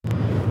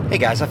Hey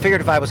guys, I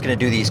figured if I was going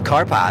to do these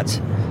car pods,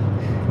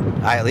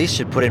 I at least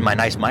should put in my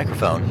nice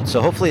microphone.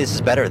 So hopefully this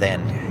is better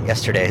than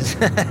yesterday's.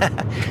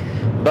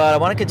 But I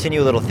want to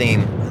continue a little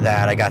theme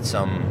that I got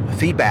some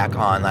feedback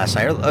on last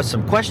night, or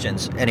some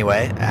questions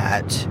anyway,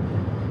 at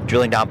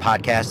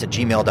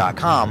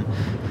drillingdownpodcast@gmail.com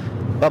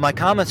about my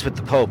comments with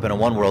the Pope and a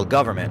one world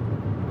government.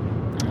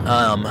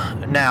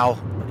 Now,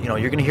 you're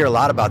going to hear a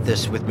lot about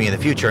this with me in the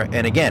future.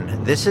 And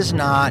again, this is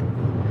not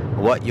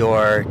what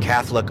your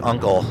Catholic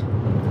uncle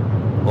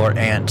or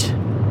aunt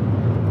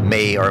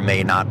may or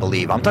may not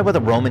believe. I'm talking about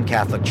the Roman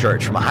Catholic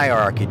Church from a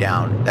hierarchy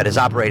down that has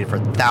operated for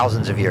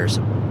thousands of years.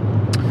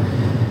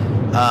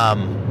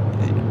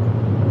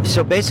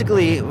 So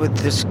basically with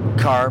this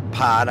car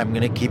pod, I'm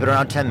going to keep it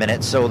around 10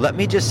 minutes. So let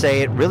me just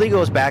say it really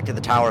goes back to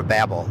the Tower of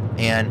Babel.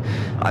 And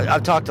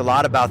I've talked a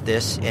lot about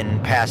this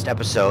in past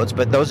episodes,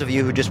 but those of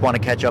you who just want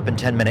to catch up in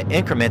 10-minute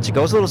increments, it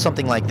goes a little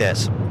something like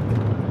this.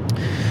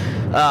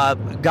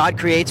 God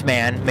creates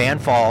man, man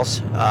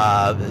falls.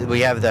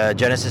 We have the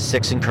Genesis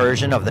 6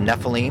 incursion of the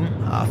Nephilim,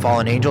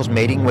 fallen angels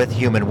mating with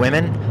human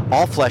women.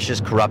 All flesh is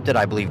corrupted.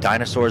 I believe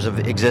dinosaurs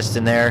exist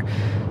in there.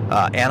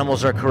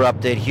 Animals are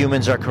corrupted.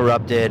 Humans are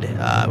corrupted.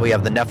 We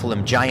have the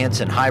Nephilim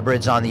giants and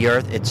hybrids on the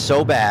earth. It's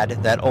so bad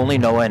that only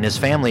Noah and his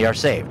family are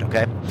saved,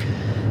 okay?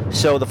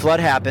 So the flood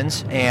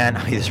happens, and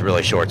this is a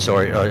really short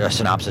story, or a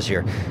synopsis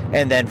here.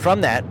 And then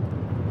from that,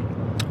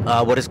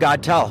 what does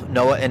God tell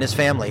Noah and his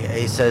family?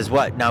 He says,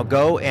 what? Now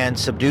go and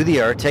subdue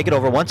the earth, take it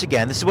over once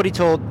again. This is what he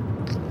told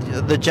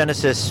the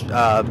Genesis,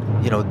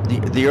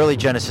 the early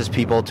Genesis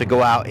people to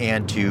go out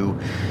and to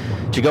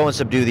go and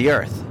subdue the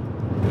earth,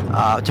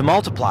 to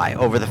multiply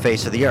over the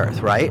face of the earth,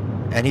 right?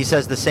 And he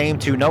says the same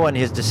to Noah and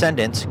his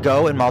descendants,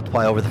 go and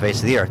multiply over the face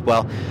of the earth.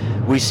 Well,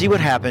 we see what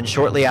happened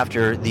shortly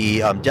after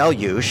the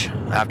deluge,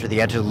 after the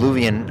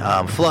antediluvian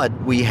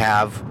flood. We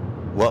have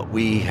what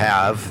we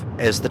have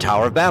as the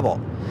Tower of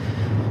Babel.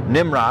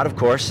 Nimrod, of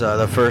course,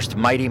 the first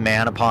mighty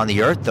man upon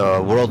the earth,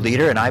 the world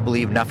leader, and I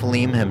believe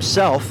Nephilim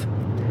himself,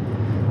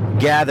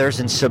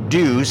 gathers and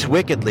subdues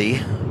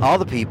wickedly all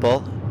the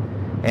people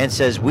and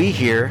says, we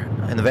here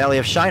in the Valley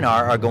of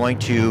Shinar are going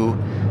to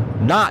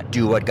not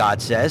do what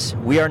God says.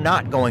 We are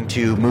not going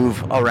to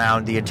move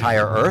around the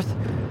entire earth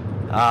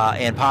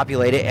and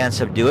populate it and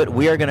subdue it.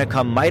 We are going to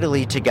come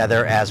mightily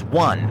together as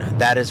one.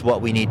 That is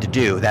what we need to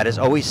do. That is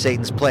always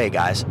Satan's play,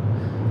 guys.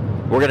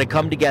 We're going to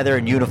come together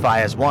and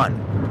unify as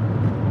one.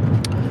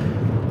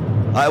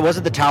 It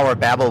wasn't the Tower of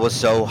Babel was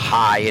so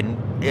high and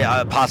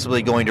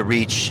possibly going to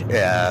reach,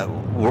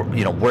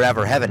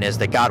 wherever heaven is,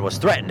 that God was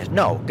threatened.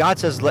 No, God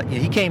says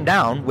he came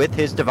down with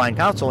his divine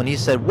counsel and he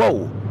said,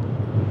 whoa.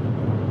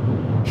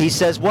 He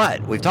says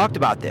what? We've talked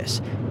about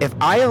this. If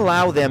I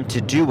allow them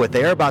to do what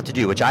they're about to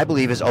do, which I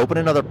believe is open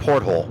another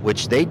porthole,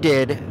 which they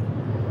did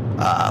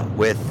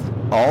with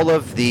all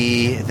of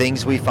the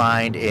things we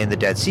find in the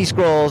Dead Sea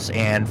Scrolls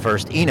and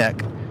First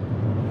Enoch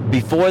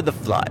before the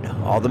flood,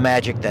 all the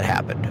magic that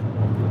happened.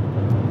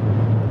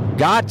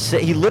 God,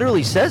 he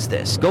literally says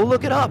this. Go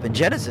look it up in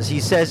Genesis. He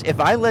says,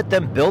 if I let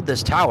them build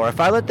this tower, if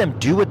I let them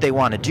do what they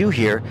want to do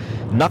here,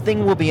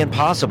 nothing will be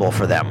impossible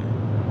for them.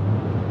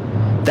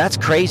 That's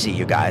crazy,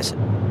 you guys.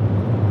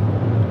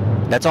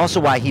 That's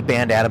also why he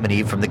banned Adam and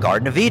Eve from the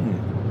Garden of Eden.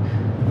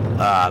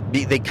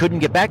 They couldn't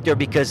get back there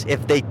because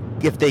if they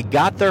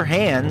got their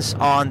hands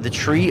on the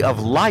tree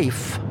of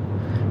life,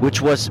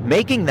 which was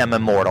making them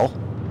immortal,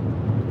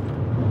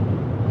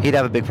 he'd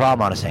have a big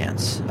problem on his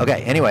hands.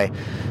 Okay, anyway.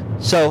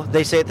 So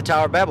they say at the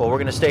Tower of Babel, we're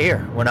going to stay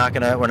here. We're not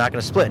going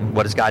to split. And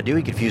what does God do?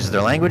 He confuses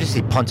their languages.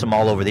 He punts them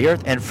all over the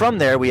earth. And from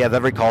there, we have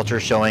every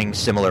culture showing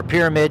similar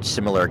pyramids,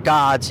 similar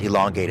gods,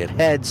 elongated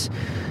heads,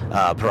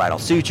 parietal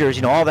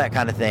sutures, all that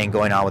kind of thing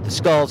going on with the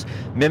skulls,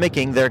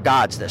 mimicking their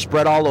gods that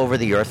spread all over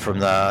the earth from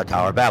the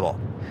Tower of Babel.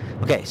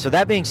 Okay, so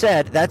that being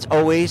said, that's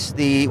always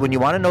when you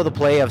want to know the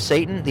play of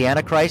Satan, the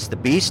Antichrist, the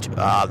beast,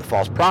 the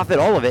false prophet,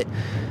 all of it,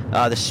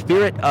 the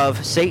spirit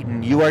of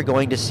Satan, you are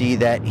going to see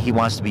that he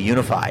wants to be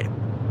unified.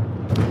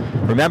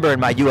 Remember in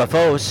my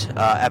UFOs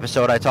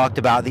episode, I talked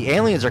about the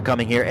aliens are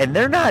coming here, and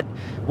they're not,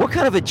 what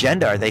kind of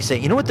agenda are they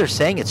saying? You know what they're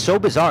saying? It's so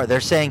bizarre. They're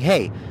saying,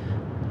 hey,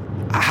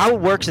 how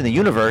it works in the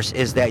universe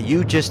is that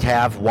you just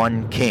have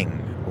one king.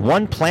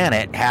 One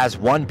planet has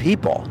one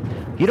people.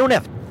 You don't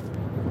have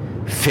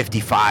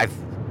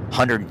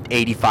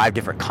 185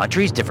 different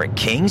countries, different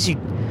kings. You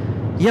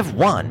have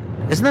one.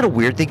 Isn't that a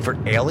weird thing for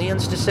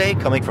aliens to say,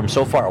 coming from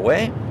so far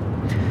away?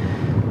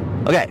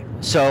 Okay.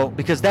 So,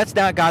 because that's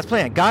not God's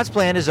plan. God's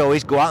plan is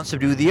always go out and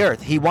subdue the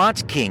earth. He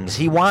wants kings.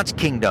 He wants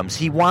kingdoms.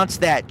 He wants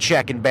that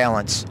check and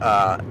balance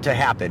to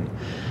happen.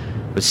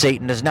 But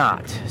Satan does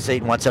not.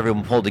 Satan wants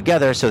everyone pulled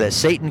together so that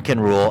Satan can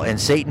rule and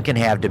Satan can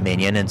have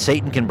dominion and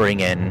Satan can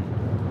bring in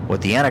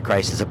what the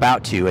Antichrist is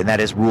about to, and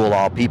that is rule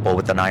all people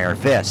with an iron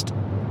fist.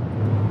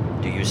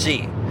 Do you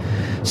see?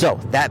 So,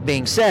 that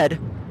being said,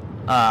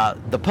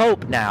 the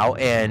Pope now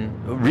and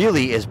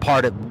really is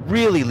part of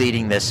really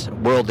leading this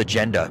world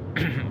agenda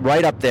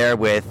right up there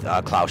with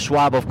Klaus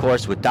Schwab, of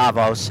course, with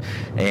Davos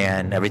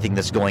and everything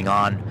that's going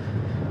on.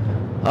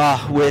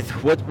 with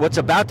what's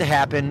about to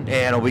happen.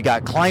 And we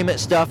got climate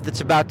stuff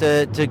that's about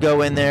to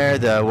go in there,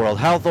 the World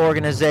Health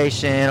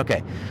Organization,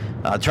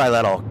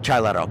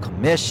 Trilateral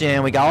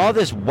Commission. We got all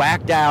this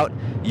whacked out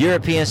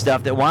European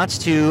stuff that wants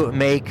to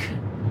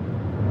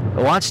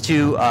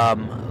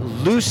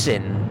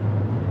loosen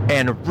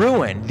and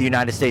ruin the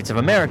United States of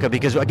America,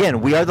 because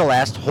again, we are the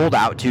last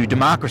holdout to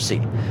democracy.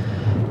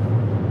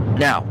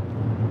 Now,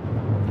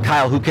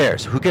 Kyle, who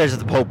cares? Who cares if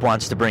the Pope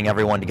wants to bring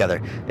everyone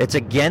together? It's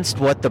against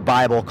what the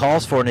Bible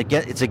calls for, and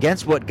it's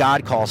against what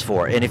God calls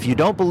for. And if you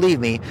don't believe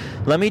me,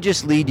 let me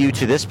just lead you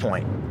to this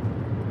point.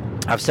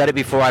 I've said it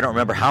before, I don't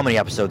remember how many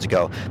episodes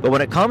ago, but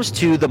when it comes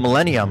to the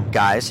millennium,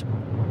 guys,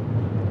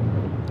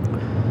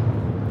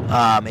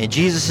 and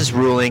Jesus is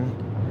ruling,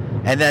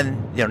 and then,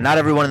 not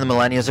everyone in the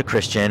millennium is a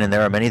Christian, and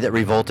there are many that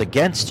revolt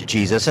against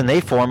Jesus, and they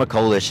form a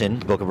coalition,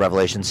 the book of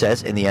Revelation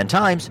says, in the end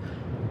times,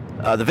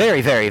 the very,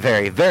 very,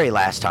 very, very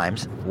last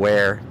times,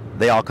 where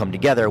they all come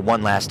together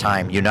one last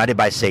time, united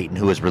by Satan,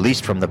 who is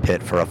released from the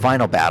pit for a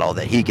final battle,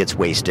 that he gets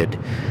wasted,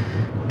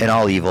 and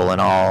all evil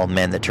and all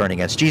men that turn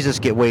against Jesus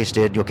get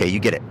wasted. Okay, you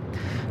get it.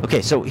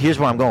 Okay, so here's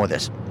where I'm going with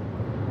this.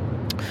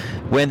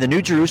 When the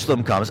New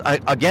Jerusalem comes,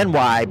 again,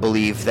 why I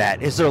believe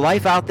that. Is there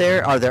life out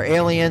there? Are there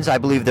aliens? I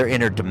believe they're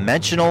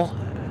interdimensional,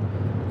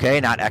 okay,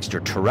 not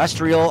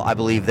extraterrestrial. I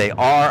believe they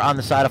are on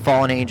the side of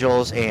fallen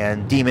angels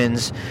and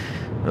demons,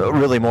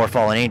 really more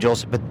fallen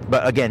angels.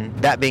 But again,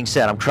 that being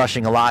said, I'm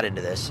crushing a lot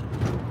into this.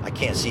 I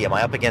can't see. Am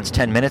I up against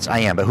 10 minutes? I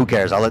am, but who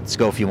cares? Let's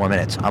go a few more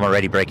minutes. I'm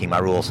already breaking my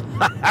rules.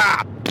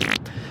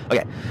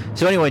 Okay,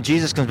 so anyway,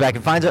 Jesus comes back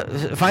and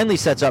finally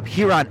sets up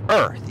here on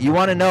Earth. You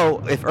want to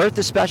know if Earth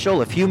is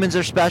special, if humans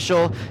are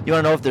special, you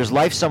want to know if there's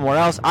life somewhere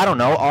else? I don't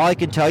know. All I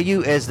can tell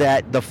you is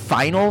that the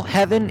final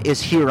heaven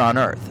is here on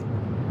Earth.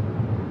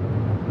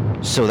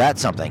 So that's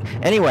something.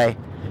 Anyway,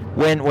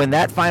 when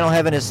that final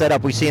heaven is set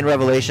up, we see in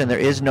Revelation there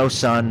is no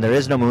sun, there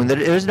is no moon, there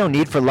is no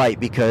need for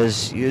light,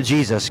 because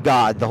Jesus,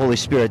 God, the Holy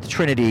Spirit, the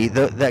Trinity,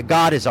 that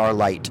God is our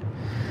light.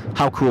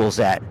 How cool is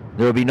that?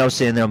 There will be no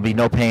sin, there will be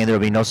no pain, there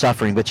will be no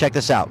suffering. But check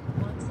this out.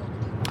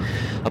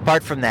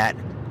 Apart from that,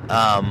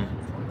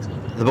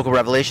 the book of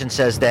Revelation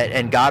says that,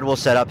 and God will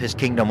set up his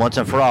kingdom once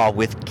and for all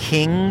with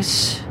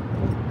kings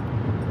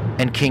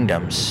and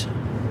kingdoms.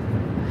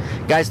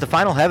 Guys, the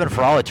final heaven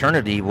for all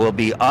eternity will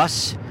be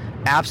us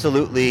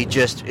absolutely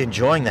just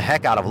enjoying the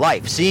heck out of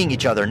life, seeing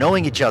each other,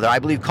 knowing each other. I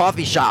believe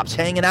coffee shops,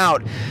 hanging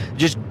out,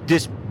 just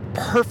this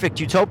perfect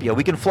utopia.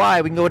 We can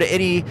fly, we can go to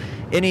any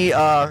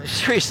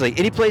seriously,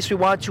 any place we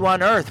want to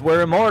on earth.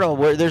 We're immortal,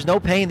 where there's no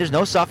pain, there's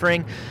no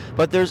suffering,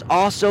 but there's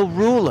also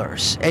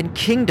rulers and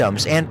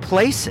kingdoms and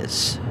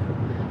places.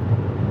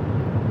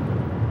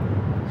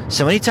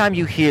 So anytime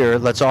you hear,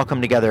 let's all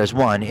come together as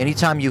one,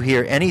 anytime you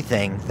hear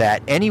anything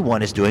that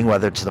anyone is doing,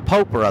 whether it's the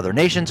Pope or other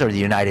nations or the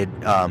United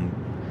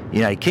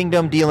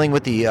Kingdom dealing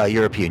with the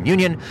European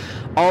Union,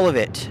 all of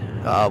it,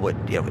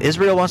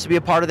 Israel wants to be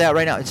a part of that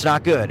right now. It's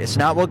not good. It's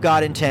not what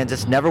God intends.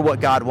 It's never what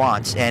God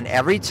wants. And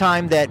every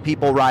time that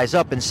people rise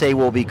up and say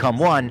we'll become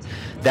one,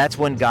 that's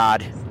when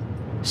God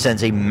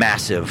sends a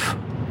massive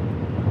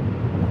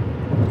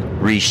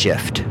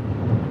reshift.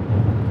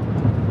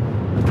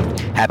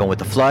 Happened with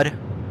the flood.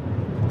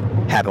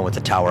 Happened with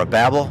the Tower of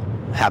Babel.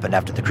 Happened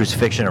after the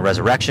crucifixion and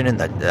resurrection, and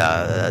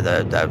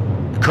the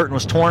curtain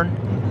was torn.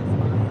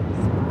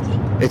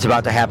 It's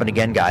about to happen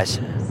again,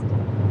 guys.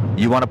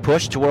 You want to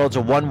push towards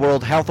a one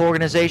world health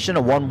organization,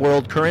 a one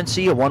world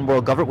currency, a one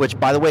world government, which,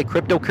 by the way,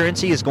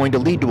 cryptocurrency is going to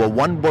lead to a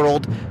one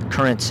world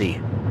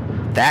currency.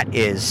 That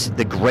is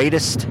the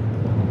greatest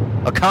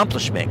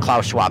accomplishment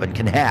Klaus Schwab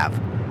can have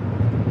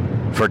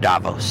for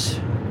Davos,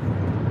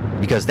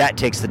 because that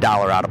takes the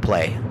dollar out of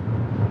play.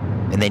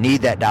 And they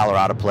need that dollar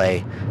out of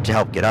play to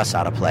help get us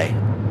out of play.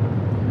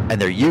 And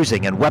they're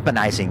using and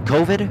weaponizing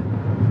COVID,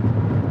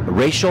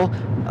 racial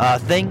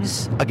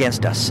things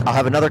against us. I'll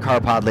have another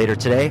car pod later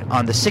today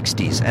on the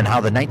 60s and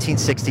how the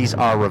 1960s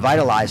are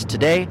revitalized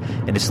today,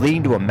 and it's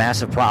leading to a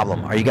massive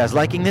problem. Are you guys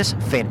liking this?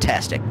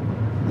 Fantastic.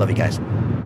 Love you guys.